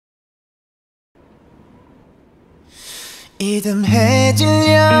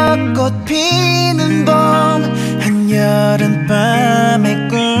이듬해질녘 꽃 피는 봄 한여름밤의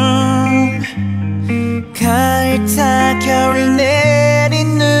꿈 가을 타 겨울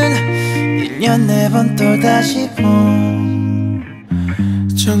내리는 1년 4번 또다시 봄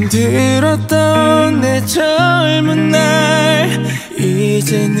정들었던 내 젊은 날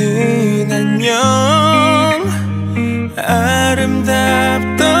이제는 안녕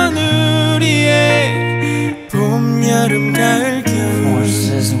아름답던 우리의 봄, 여름, 가을, 겨울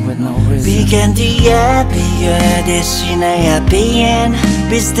비간 뒤에 비에 대신에 비엔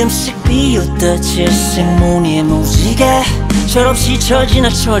비스듬씩 비웃듯이 생문의 무지개 철없이 철지나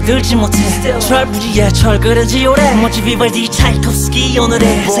철들지 못해 철부지에 철그러지 오래 멋진 비발디 차이콥스키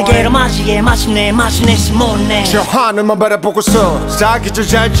오늘의 세계를 맞이해 마침내 시몬네 저 하늘만 바라보고서 사기절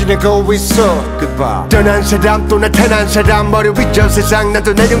잘 지내고 있어 Goodbye 떠난 사람 또 나타난 사람 머리 위저 세상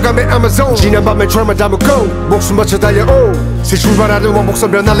나도 내 영감의 아마존 지난 밤에 철만 담고 목숨 바쳐 달려오 새 출발하는 원목선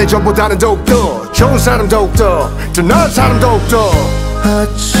변할래 전보다는 더욱더 좋은 사람 더욱더 더 나은 사람 더욱더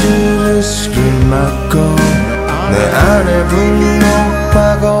아침을 스킬 맞고 내 안에 분노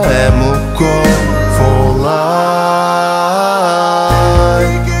과거에 묻고 For life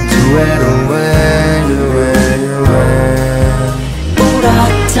Do it away, do it away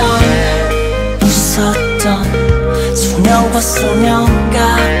울었던 웃었던 소녀와 소녀가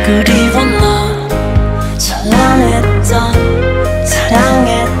그리워 너 찬란했던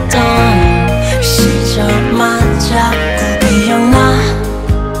사랑했던 시절만 자꾸 기억나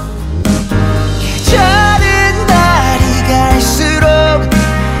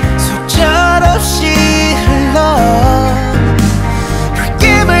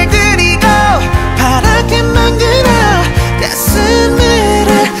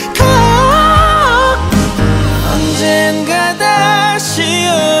언젠가 다시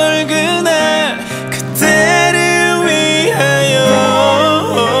올 그날 그때를 위하여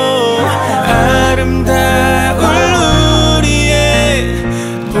아름다운 우리의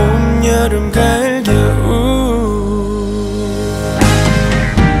봄, 여름, 가을, 겨울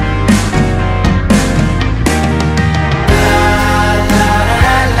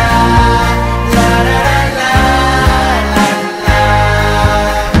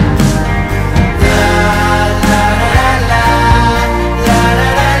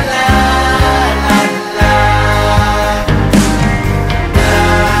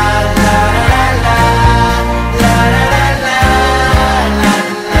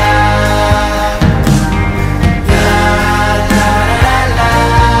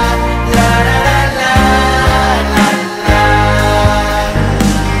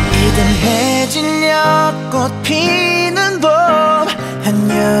꽃 피는 봄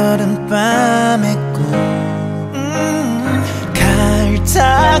한여름밤의 꿈 가을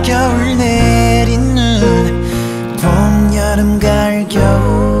타 겨울 내